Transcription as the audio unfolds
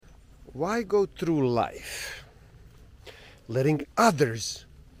Why go through life letting others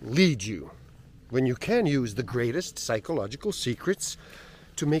lead you when you can use the greatest psychological secrets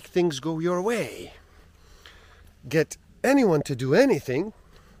to make things go your way? Get anyone to do anything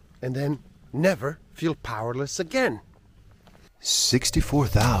and then never feel powerless again.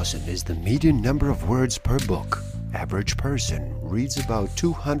 64,000 is the median number of words per book. Average person reads about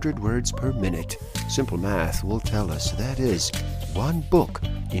 200 words per minute. Simple math will tell us that is one book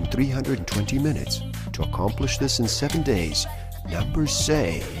in 320 minutes. To accomplish this in 7 days, numbers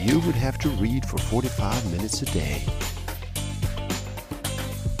say you would have to read for 45 minutes a day.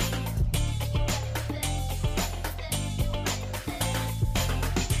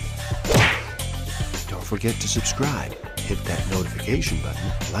 Don't forget to subscribe. Hit that notification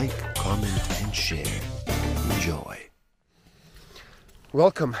button, like, comment, and share. Enjoy.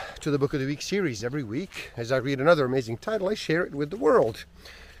 Welcome to the Book of the Week series. Every week, as I read another amazing title, I share it with the world.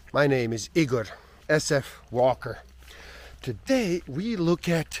 My name is Igor S.F. Walker. Today, we look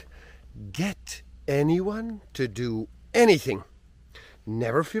at Get Anyone to Do Anything.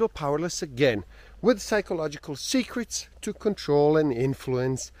 Never Feel Powerless Again, with psychological secrets to control and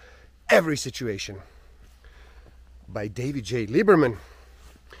influence every situation. By David J. Lieberman.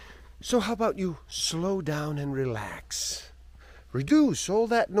 So how about you slow down and relax? Reduce all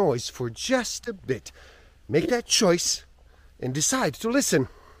that noise for just a bit. Make that choice and decide to listen.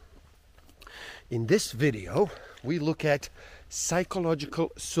 In this video, we look at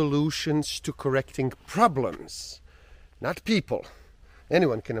psychological solutions to correcting problems, not people.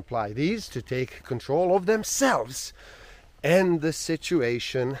 Anyone can apply these to take control of themselves and the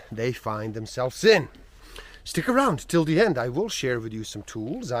situation they find themselves in. Stick around till the end. I will share with you some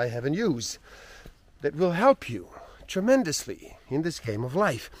tools I have in use that will help you tremendously in this game of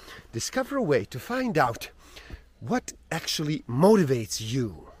life. Discover a way to find out what actually motivates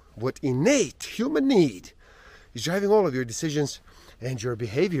you, what innate human need is driving all of your decisions and your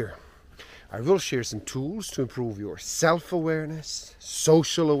behavior. I will share some tools to improve your self-awareness,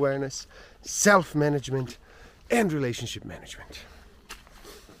 social awareness, self-management, and relationship management.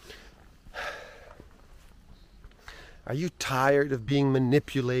 Are you tired of being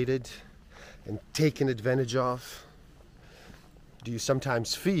manipulated and taken advantage of? Do you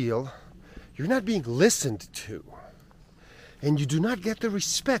sometimes feel you're not being listened to and you do not get the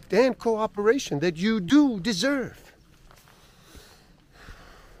respect and cooperation that you do deserve?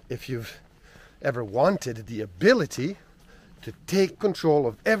 If you've ever wanted the ability to take control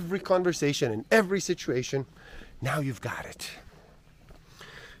of every conversation and every situation, now you've got it.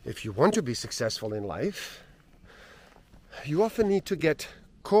 If you want to be successful in life, you often need to get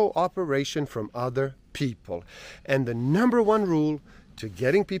cooperation from other people. And the number one rule to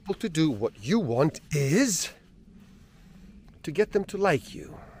getting people to do what you want is to get them to like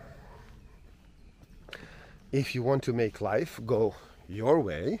you. If you want to make life go your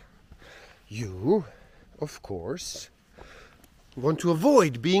way, you, of course, want to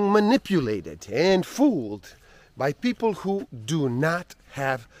avoid being manipulated and fooled by people who do not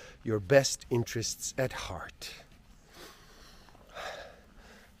have your best interests at heart.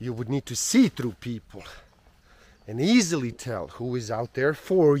 You would need to see through people and easily tell who is out there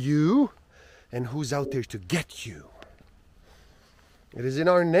for you and who's out there to get you. It is in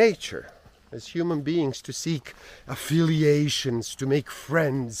our nature as human beings to seek affiliations, to make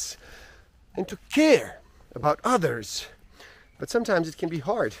friends, and to care about others. But sometimes it can be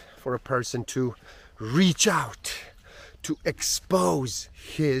hard for a person to reach out, to expose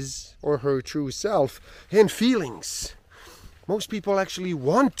his or her true self and feelings. Most people actually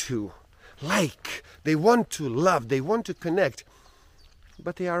want to like, they want to love, they want to connect,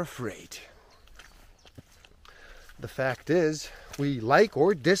 but they are afraid. The fact is, we like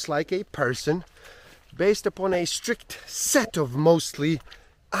or dislike a person based upon a strict set of mostly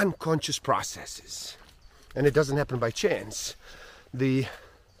unconscious processes. And it doesn't happen by chance. The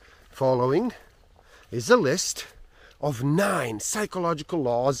following is a list of 9 psychological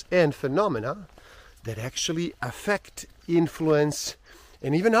laws and phenomena that actually affect, influence,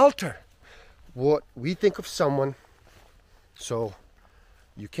 and even alter what we think of someone, so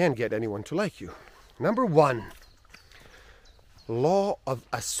you can get anyone to like you. Number 1, law of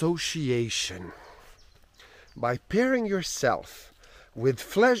association. By pairing yourself with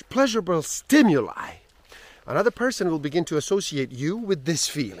pleasurable stimuli, another person will begin to associate you with this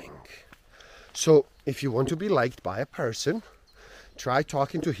feeling. So if you want to be liked by a person, try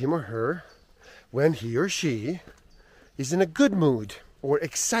talking to him or her when he or she is in a good mood or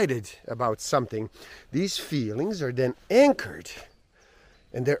excited about something. These feelings are then anchored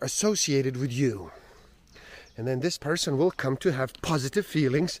and they're associated with you. And then this person will come to have positive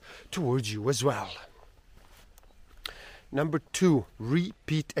feelings towards you as well. Number 2,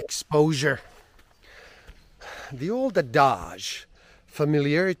 repeat exposure. The old adage,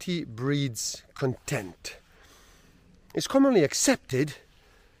 familiarity breeds content, is commonly accepted,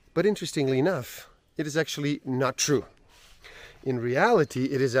 but interestingly enough, it is actually not true. In reality,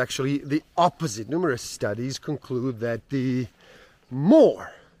 it is actually the opposite. Numerous studies conclude that the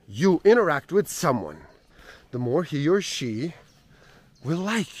more you interact with someone, the more he or she will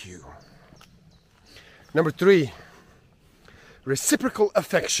like you. Number 3, reciprocal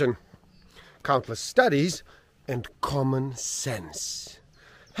affection. Countless studies and common sense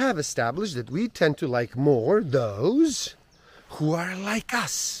have established that we tend to like more those who are like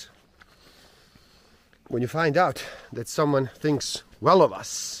us. When you find out that someone thinks well of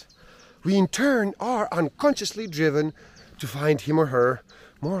us, we in turn are unconsciously driven to find him or her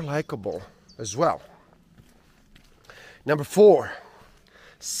more likable as well. Number 4,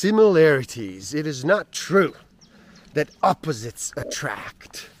 similarities. It is not true that opposites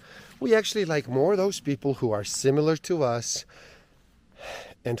attract. We actually like more those people who are similar to us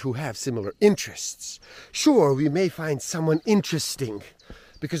and who have similar interests. Sure, we may find someone interesting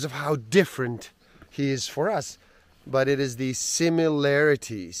because of how different he is for us, but it is the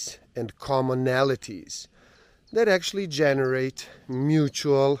similarities and commonalities that actually generate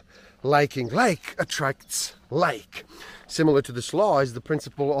mutual liking. Like attracts like. Similar to this law is the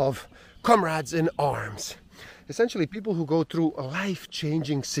principle of comrades in arms. Essentially, people who go through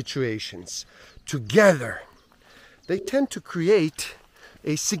life-changing situations together, they tend to create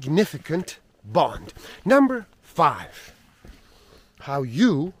a significant bond. Number 5, how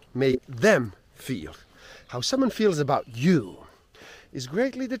you make them feel. How someone feels about you is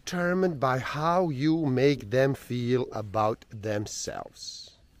greatly determined by how you make them feel about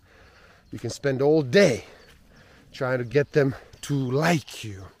themselves. You can spend all day trying to get them to like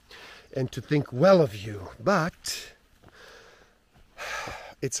you and to think well of you, but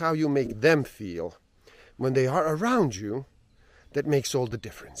it's how you make them feel when they are around you that makes all the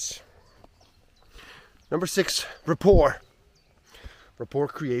difference. Number 6, rapport. Rapport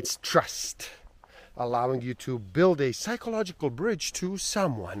creates trust, allowing you to build a psychological bridge to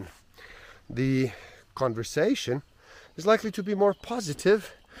someone. The conversation is likely to be more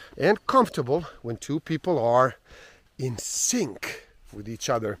positive and comfortable when two people are in sync with each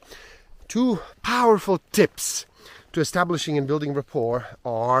other. 2 powerful tips to establishing and building rapport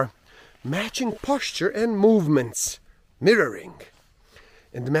are matching posture and movements, mirroring,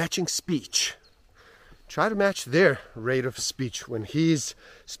 and matching speech. Try to match their rate of speech. When he's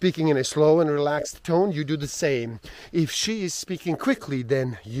speaking in a slow and relaxed tone, you do the same. If she is speaking quickly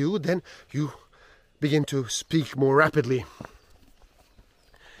than you, then you begin to speak more rapidly.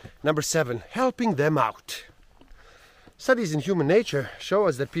 Number 7, helping them out. Studies in human nature show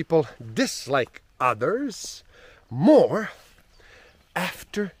us that people dislike others more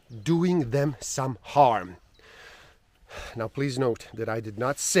after doing them some harm. Now please note that I did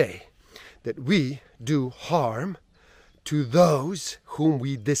not say that we do harm to those whom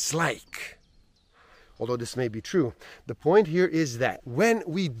we dislike. Although this may be true, the point here is that when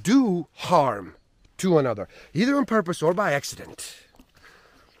we do harm to another, either on purpose or by accident,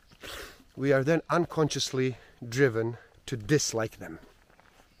 we are then unconsciously driven to dislike them.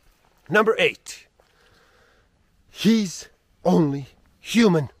 Number 8, he's only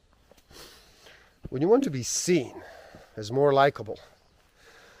human. When you want to be seen as more likable,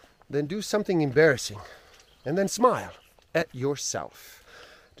 then do something embarrassing and then smile at yourself.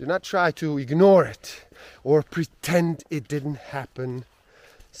 Do not try to ignore it or pretend it didn't happen.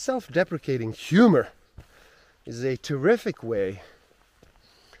 Self-deprecating humor is a terrific way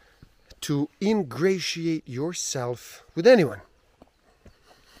to ingratiate yourself with anyone.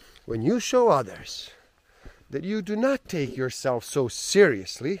 When you show others that you do not take yourself so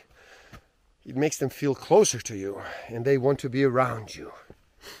seriously, it makes them feel closer to you and they want to be around you.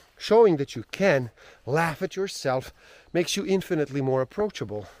 Showing that you can laugh at yourself makes you infinitely more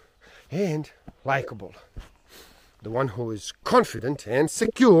approachable and likable. The one who is confident and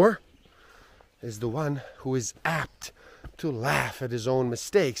secure is the one who is apt to laugh at his own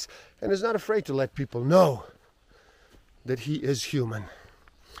mistakes and is not afraid to let people know that he is human.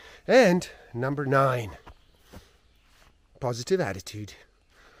 And number 9, positive attitude.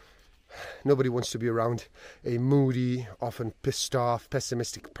 Nobody wants to be around a moody, often pissed off,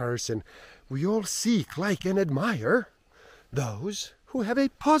 pessimistic person. We all seek, like, and admire those who have a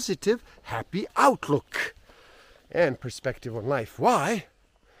positive, happy outlook and perspective on life. Why?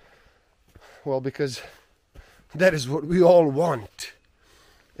 Well, because that is what we all want.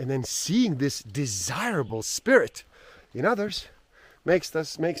 And then seeing this desirable spirit in others makes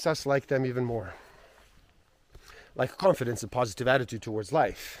us like them even more. Like confidence and positive attitude towards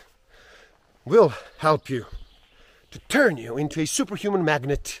life will help you to turn you into a superhuman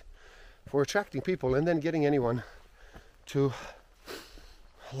magnet for attracting people and then getting anyone to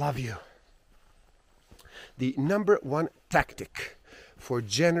love you. The number one tactic for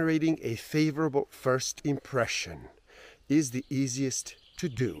generating a favorable first impression is the easiest to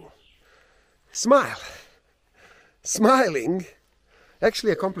do. Smile. Smiling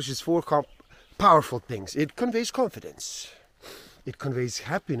actually accomplishes four powerful things. It conveys confidence. It conveys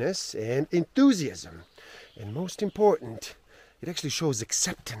happiness and enthusiasm. And most important, it actually shows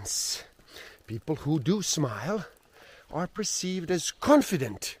acceptance. People who do smile are perceived as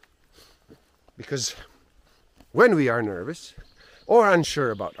confident. Because when we are nervous or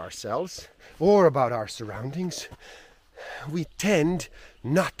unsure about ourselves or about our surroundings, we tend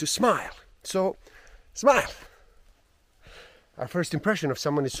not to smile. So, smile. Our first impression of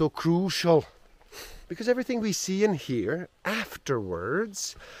someone is so crucial because everything we see and hear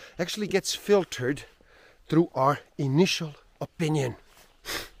afterwards actually gets filtered through our initial opinion.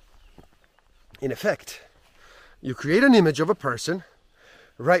 In effect, you create an image of a person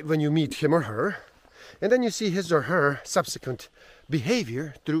right when you meet him or her, and then you see his or her subsequent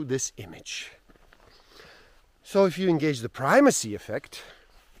behavior through this image. So if you engage the primacy effect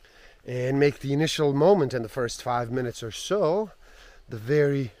and make the initial moment and the first 5 minutes or so the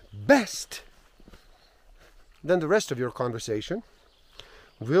very best, then the rest of your conversation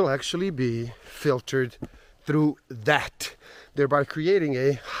will actually be filtered through that, thereby creating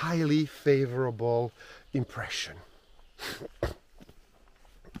a highly favorable impression.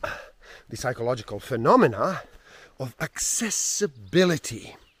 The psychological phenomena of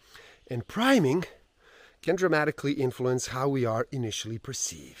accessibility and priming can dramatically influence how we are initially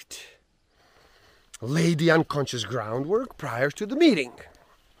perceived. Lay the unconscious groundwork prior to the meeting.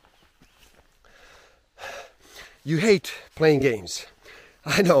 You hate playing games.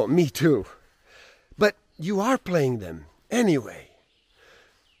 I know, me too. But you are playing them anyway.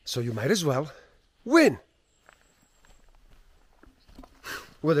 So you might as well win.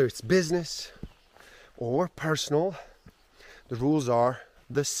 Whether it's business or personal, the rules are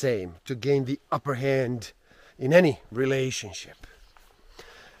the same to gain the upper hand in any relationship.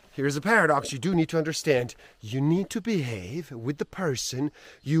 Here's a paradox you do need to understand. You need to behave with the person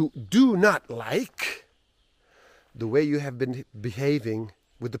you do not like the way you have been behaving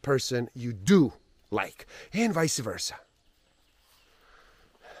with the person you do like, and vice versa.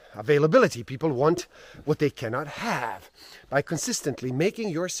 Availability. People want what they cannot have. By consistently making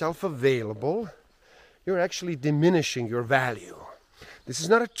yourself available, you're actually diminishing your value. This is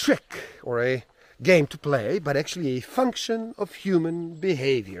not a trick or a game to play, but actually a function of human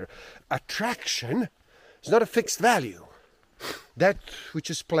behavior. Attraction is not a fixed value. That which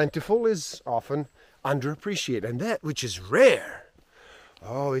is plentiful is often underappreciated, and that which is rare,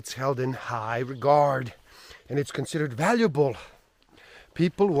 it's held in high regard, and it's considered valuable.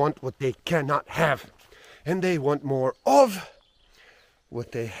 People want what they cannot have, and they want more of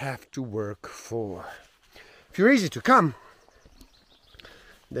what they have to work for. If you're easy to come,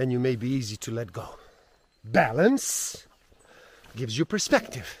 then you may be easy to let go. Balance gives you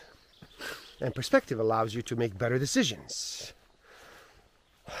perspective, and perspective allows you to make better decisions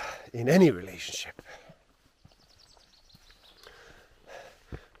in any relationship.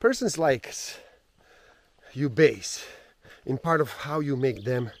 Persons likes you base in part of how you make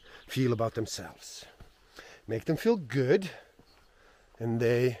them feel about themselves. Make them feel good, and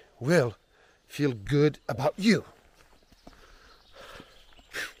they will feel good about you.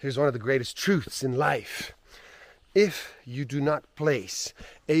 Here's one of the greatest truths in life. If you do not place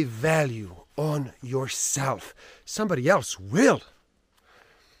a value on yourself, somebody else will.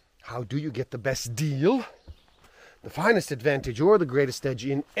 How do you get the best deal, the finest advantage, or the greatest edge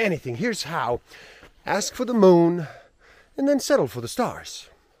in anything? Here's how. Ask for the moon and then settle for the stars.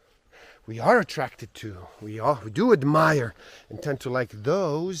 We are attracted to, we do admire and tend to like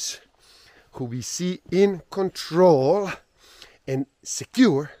those who we see in control and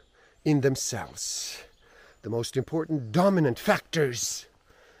secure in themselves. The most important dominant factors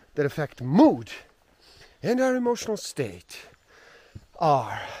that affect mood and our emotional state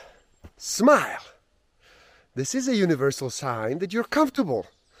are smile. This is a universal sign that you're comfortable.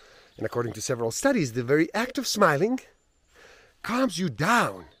 And according to several studies, the very act of smiling calms you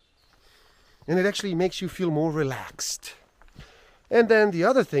down. And it actually makes you feel more relaxed. And then the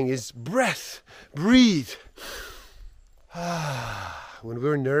other thing is breath. Breathe. When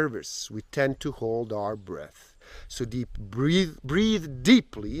we're nervous, we tend to hold our breath. so deep. Breathe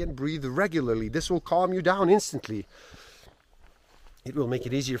deeply and breathe regularly. This will calm you down instantly. It will make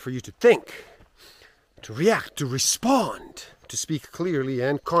it easier for you to think, to react, to respond, to speak clearly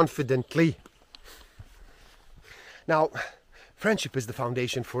and confidently. Now, friendship is the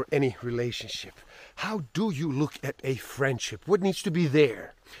foundation for any relationship. How do you look at a friendship? What needs to be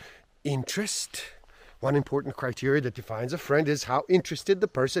there? Interest. One important criteria that defines a friend is how interested the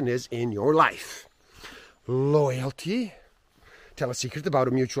person is in your life. Loyalty. Tell a secret about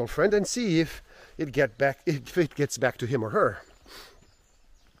a mutual friend and see if it gets back to him or her.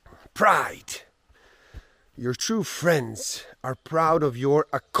 Pride. Your true friends are proud of your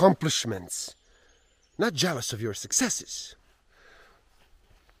accomplishments, not jealous of your successes.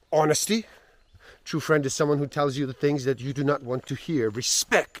 Honesty. True friend is someone who tells you the things that you do not want to hear.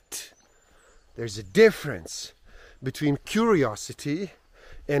 Respect. There's a difference between curiosity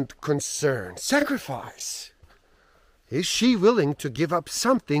and concern. Sacrifice. Is she willing to give up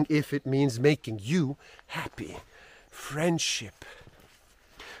something if it means making you happy? Friendship.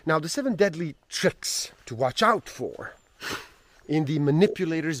 Now, the 7 deadly tricks to watch out for in the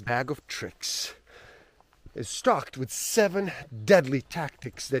manipulator's bag of tricks is stocked with 7 deadly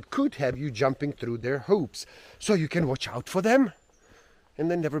tactics that could have you jumping through their hoops, so you can watch out for them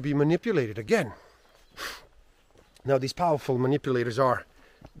and then never be manipulated again. Now, these powerful manipulators are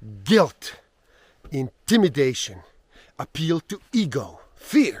guilt, intimidation, appeal to ego,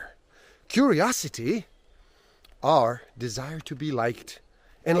 fear, curiosity, or desire to be liked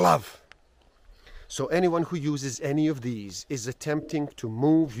and love. So anyone who uses any of these is attempting to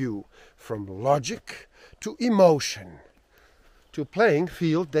move you from logic to emotion, to a playing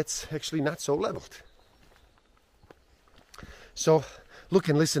field that's actually not so leveled. So look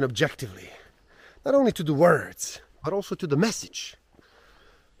and listen objectively, not only to the words, but also to the message.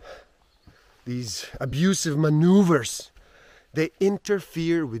 These abusive maneuvers, they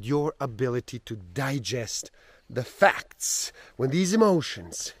interfere with your ability to digest the facts. When these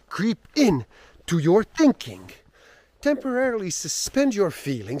emotions creep in to your thinking, temporarily suspend your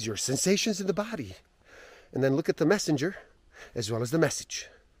feelings, your sensations in the body, and then look at the messenger as well as the message.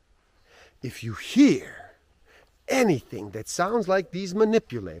 If you hear anything that sounds like these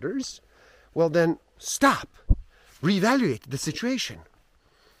manipulators, well then stop, reevaluate the situation.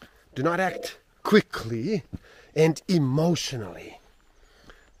 Do not act quickly and emotionally.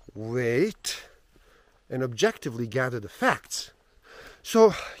 Wait and objectively gather the facts,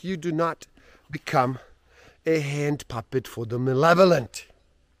 so you do not become a hand puppet for the malevolent.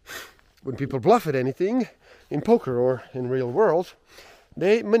 When people bluff at anything, in poker or in real world,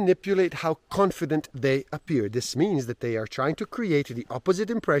 they manipulate how confident they appear. This means that they are trying to create the opposite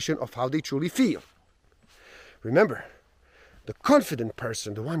impression of how they truly feel. Remember, the confident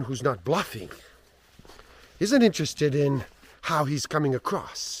person, the one who's not bluffing, isn't interested in how he's coming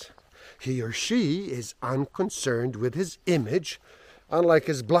across. He or she is unconcerned with his image, unlike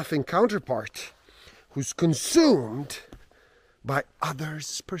his bluffing counterpart, who's consumed by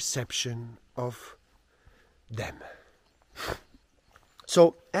others' perception of them.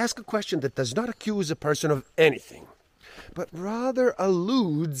 So ask a question that does not accuse a person of anything, but rather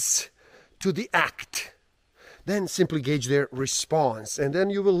alludes to the act. Then simply gauge their response, and then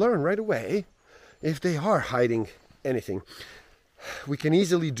you will learn right away if they are hiding anything. We can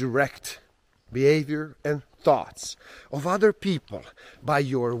easily direct behavior and thoughts of other people by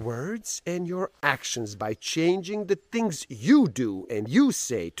your words and your actions, by changing the things you do and you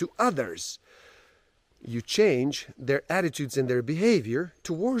say to others. You change their attitudes and their behavior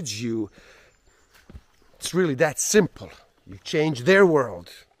towards you. It's really that simple. You change their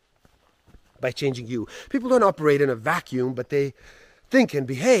world by changing you. People don't operate in a vacuum, but they think and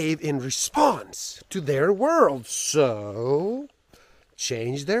behave in response to their world. So,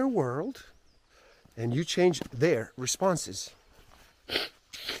 change their world, and you change their responses.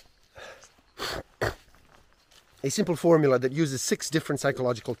 A simple formula that uses 6 different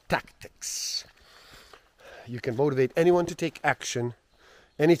psychological tactics. You can motivate anyone to take action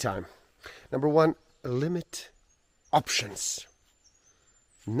anytime. Number 1, limit options.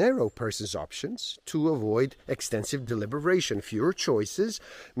 Narrow person's options to avoid extensive deliberation. Fewer choices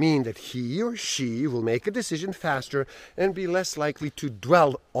mean that he or she will make a decision faster and be less likely to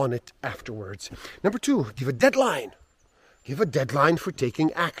dwell on it afterwards. Number 2, give a deadline. Give a deadline for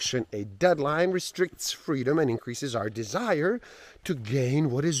taking action. A deadline restricts freedom and increases our desire to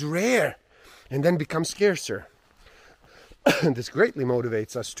gain what is rare and then become scarcer. This greatly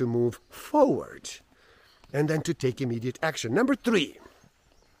motivates us to move forward and then to take immediate action. Number 3,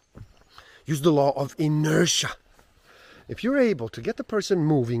 use the law of inertia. If you're able to get the person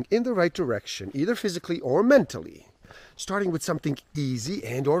moving in the right direction, either physically or mentally, starting with something easy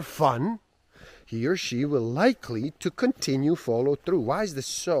and or fun, he or she will likely to continue follow through. Why is this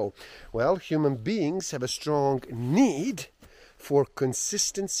so? Well, human beings have a strong need for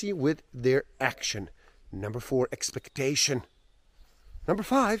consistency with their action. Number 4, expectation. Number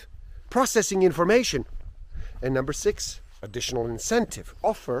 5, processing information. And number 6, additional incentive.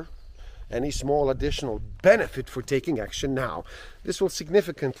 Offer any small additional benefit for taking action now. This will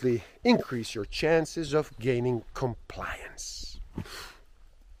significantly increase your chances of gaining compliance.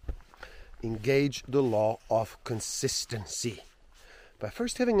 Engage the law of consistency. By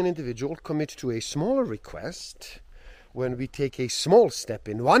first having an individual commit to a smaller request, when we take a small step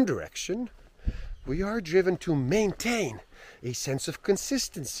in one direction, we are driven to maintain a sense of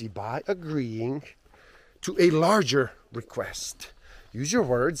consistency by agreeing to a larger request. Use your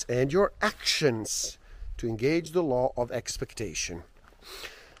words and your actions to engage the law of expectation.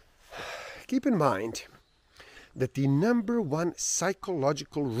 Keep in mind that the number one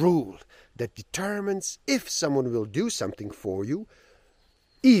psychological rule that determines if someone will do something for you,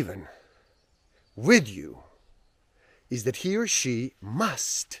 even with you, is that he or she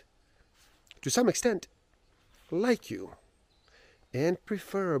must, to some extent, like you and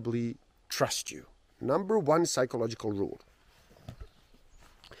preferably trust you. Number one psychological rule.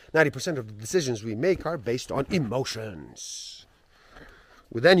 90% of the decisions we make are based on emotions.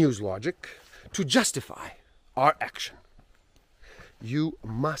 We then use logic to justify our action. You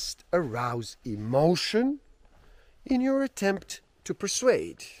must arouse emotion in your attempt to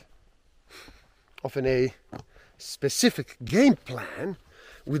persuade. Often a specific game plan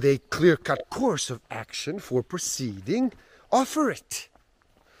with a clear-cut course of action for proceeding, offer it.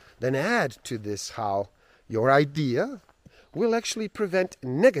 Then add to this how your idea will actually prevent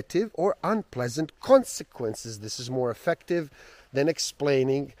negative or unpleasant consequences. This is more effective than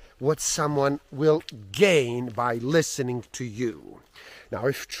explaining what someone will gain by listening to you. Now,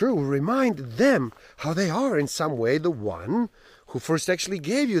 if true, remind them how they are in some way the one who first actually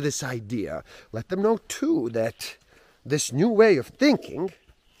gave you this idea. Let them know, too, that this new way of thinking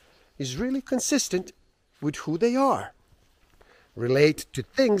is really consistent with who they are. Relate to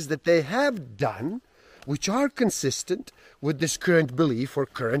things that they have done which are consistent with this current belief or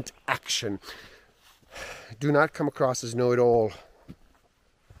current action. Do not come across as know-it-all,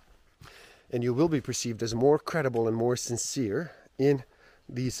 and you will be perceived as more credible and more sincere in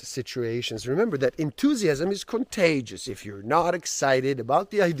these situations. Remember that enthusiasm is contagious. If you're not excited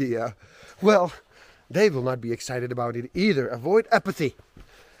about the idea, well, they will not be excited about it either. Avoid apathy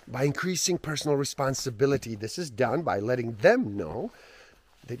by increasing personal responsibility. This is done by letting them know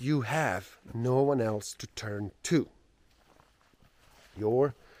that you have no one else to turn to.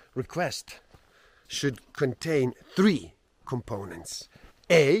 Your request should contain 3 components.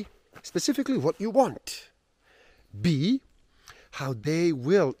 A, specifically what you want. B, how they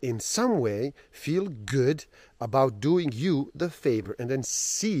will in some way feel good about doing you the favor. And then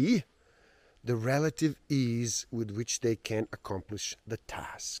C, the relative ease with which they can accomplish the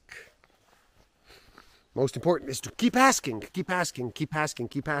task. Most important is to keep asking, keep asking, keep asking,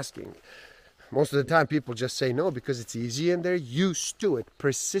 keep asking. Most of the time people just say no because it's easy and they're used to it.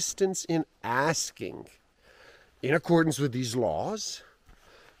 Persistence in asking, in accordance with these laws,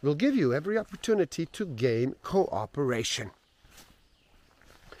 will give you every opportunity to gain cooperation.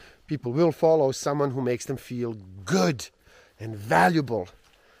 People will follow someone who makes them feel good and valuable,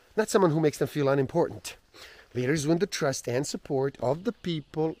 not someone who makes them feel unimportant. Leaders win the trust and support of the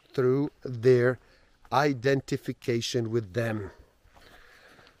people through their identification with them.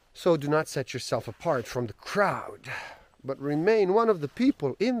 So do not set yourself apart from the crowd, but remain one of the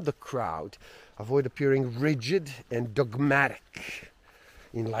people in the crowd. Avoid appearing rigid and dogmatic.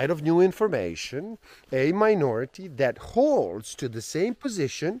 In light of new information, a minority that holds to the same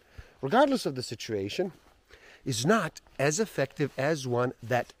position, regardless of the situation, is not as effective as one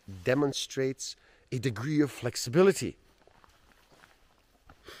that demonstrates a degree of flexibility.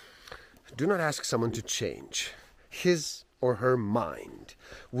 Do not ask someone to change his or her mind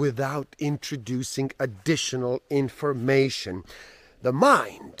without introducing additional information. The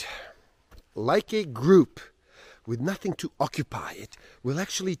mind, like a group with nothing to occupy it, will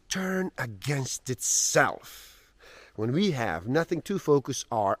actually turn against itself. When we have nothing to focus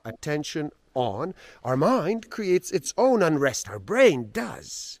our attention on, our mind creates its own unrest. Our brain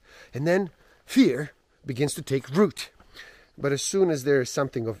does. And then fear begins to take root. But as soon as there is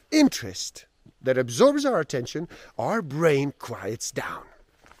something of interest that absorbs our attention, our brain quiets down.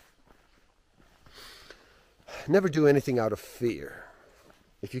 Never do anything out of fear,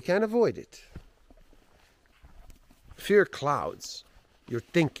 if you can avoid it. Fear clouds your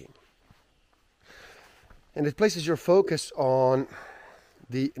thinking. And it places your focus on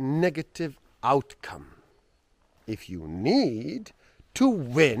the negative outcome. If you need to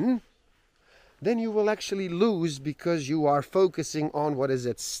win, then you will actually lose because you are focusing on what is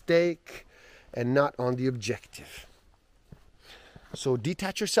at stake and not on the objective. So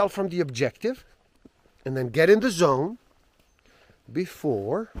detach yourself from the objective and then get in the zone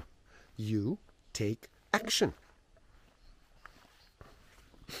before you take action.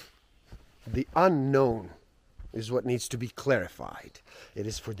 The unknown is what needs to be clarified. It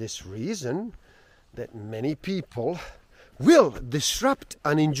is for this reason that many people will disrupt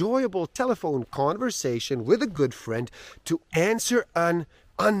an enjoyable telephone conversation with a good friend to answer an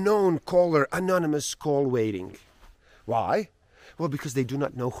unknown caller, anonymous call waiting. Why? Well, because they do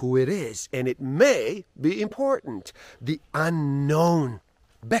not know who it is, and it may be important. The unknown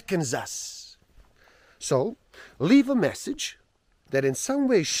beckons us. So, leave a message that in some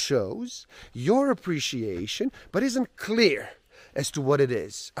way shows your appreciation, but isn't clear as to what it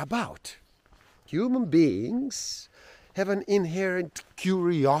is about. Human beings have an inherent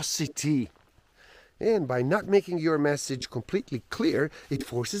curiosity. And by not making your message completely clear, it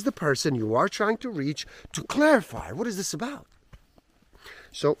forces the person you are trying to reach to clarify, what is this about?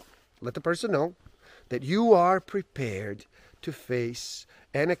 So let the person know that you are prepared to face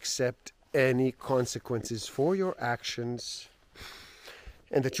and accept any consequences for your actions,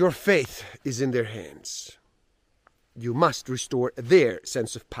 and that your faith is in their hands. You must restore their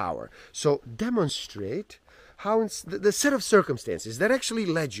sense of power. So demonstrate how the set of circumstances that actually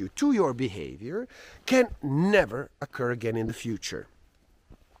led you to your behavior can never occur again in the future.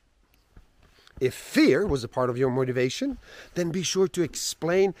 If fear was a part of your motivation, then be sure to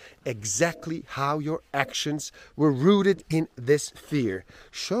explain exactly how your actions were rooted in this fear.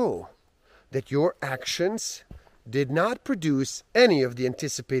 Show that your actions did not produce any of the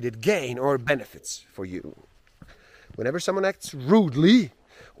anticipated gain or benefits for you. Whenever someone acts rudely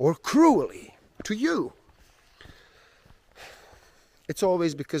or cruelly to you, it's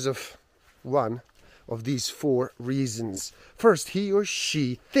always because of one of these four reasons. First, he or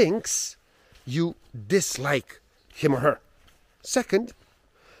she thinks you dislike him or her. Second,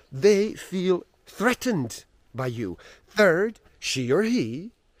 they feel threatened by you. Third, she or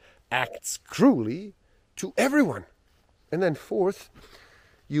he acts cruelly to everyone. And then fourth,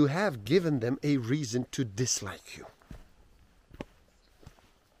 you have given them a reason to dislike you.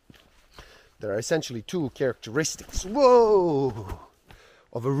 There are essentially two characteristics,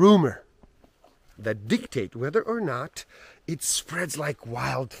 of a rumor that dictate whether or not it spreads like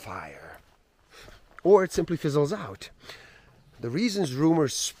wildfire, or it simply fizzles out. The reasons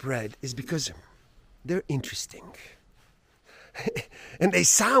rumors spread is because they're interesting and they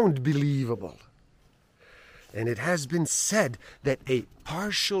sound believable. And it has been said that a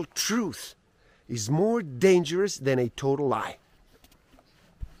partial truth is more dangerous than a total lie.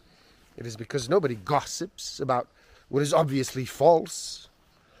 It is because nobody gossips about what is obviously false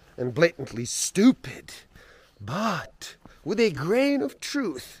and blatantly stupid. But with a grain of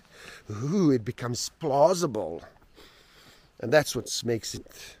truth, it becomes plausible. And that's what makes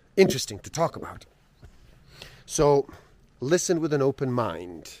it interesting to talk about. So listen with an open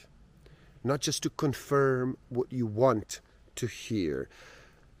mind, not just to confirm what you want to hear.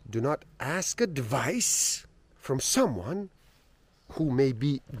 Do not ask advice from someone who may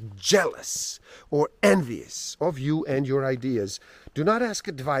be jealous or envious of you and your ideas. Do not ask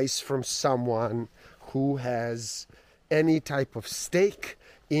advice from someone who has any type of stake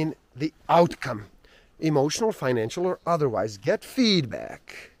in the outcome, emotional, financial, or otherwise. Get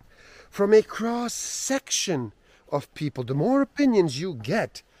feedback from a cross-section of people. The more opinions you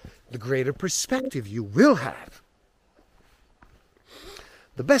get, the greater perspective you will have.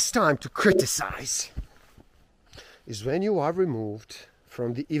 The best time to criticize is when you are removed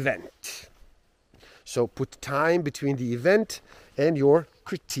from the event. So put time between the event and your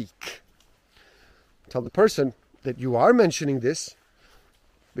critique. Tell the person that you are mentioning this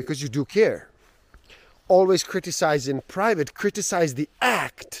because you do care. Always criticize in private. Criticize the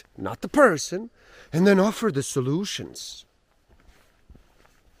act, not the person, and then offer the solutions.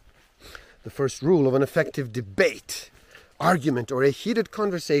 The first rule of an effective debate, argument, or a heated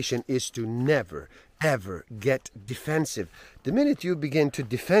conversation is to never, ever get defensive. The minute you begin to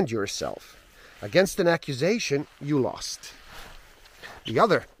defend yourself against an accusation, you lost. The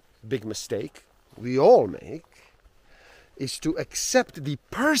other big mistake we all make is to accept the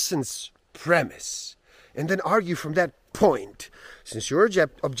person's premise and then argue from that point. Since your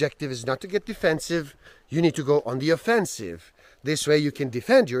objective is not to get defensive, you need to go on the offensive. This way you can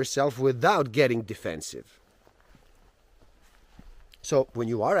defend yourself without getting defensive. So when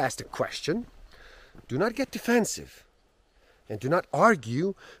you are asked a question, do not get defensive and do not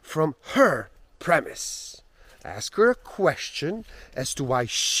argue from her premise. Ask her a question as to why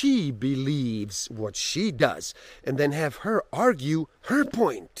she believes what she does, and then have her argue her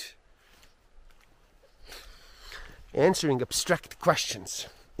point. Answering abstract questions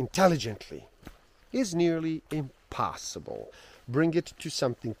intelligently is nearly impossible. Bring it to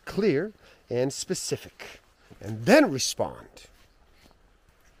something clear and specific, and then respond.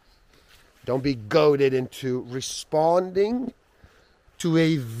 Don't be goaded into responding to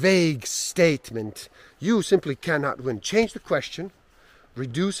a vague statement. You simply cannot win. Change the question,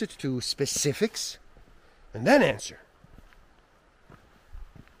 reduce it to specifics, and then answer.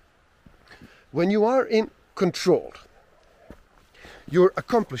 When you are in control, you're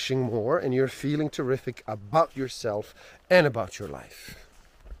accomplishing more and you're feeling terrific about yourself and about your life.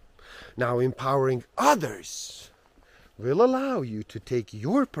 Now, empowering others will allow you to take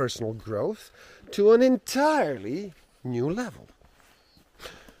your personal growth to an entirely new level.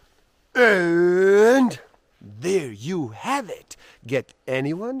 And there you have it. Get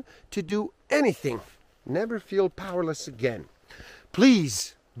anyone to do anything. Never feel powerless again.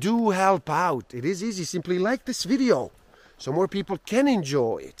 Please do help out. It is easy. Simply like this video so more people can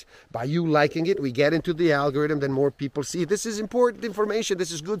enjoy it. By you liking it, we get into the algorithm, then more people see it. This is important information.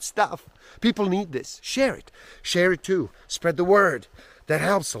 This is good stuff. People need this. Share it. Share it too. Spread the word. That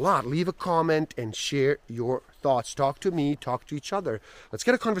helps a lot. Leave a comment and share your thoughts. Talk to me. Talk to each other. Let's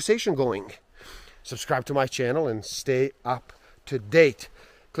get a conversation going. Subscribe to my channel and stay up to date.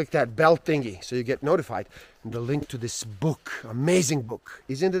 Click that bell thingy so you get notified. And the link to this book, amazing book,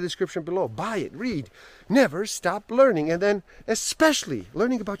 is in the description below. Buy it, read. Never stop learning. And then especially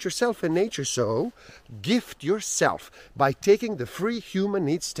learning about yourself and nature. So gift yourself by taking the free human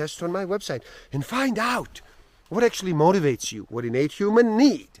needs test on my website and find out what actually motivates you, what innate human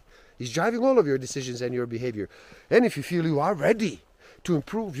need is driving all of your decisions and your behavior. And if you feel you are ready to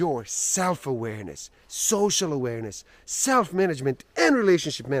improve your self-awareness, social awareness, self-management, and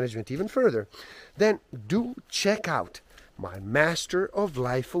relationship management even further, then do check out my Master of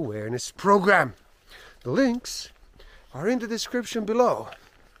Life Awareness program. The links are in the description below.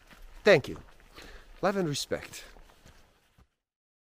 Thank you. Love and respect.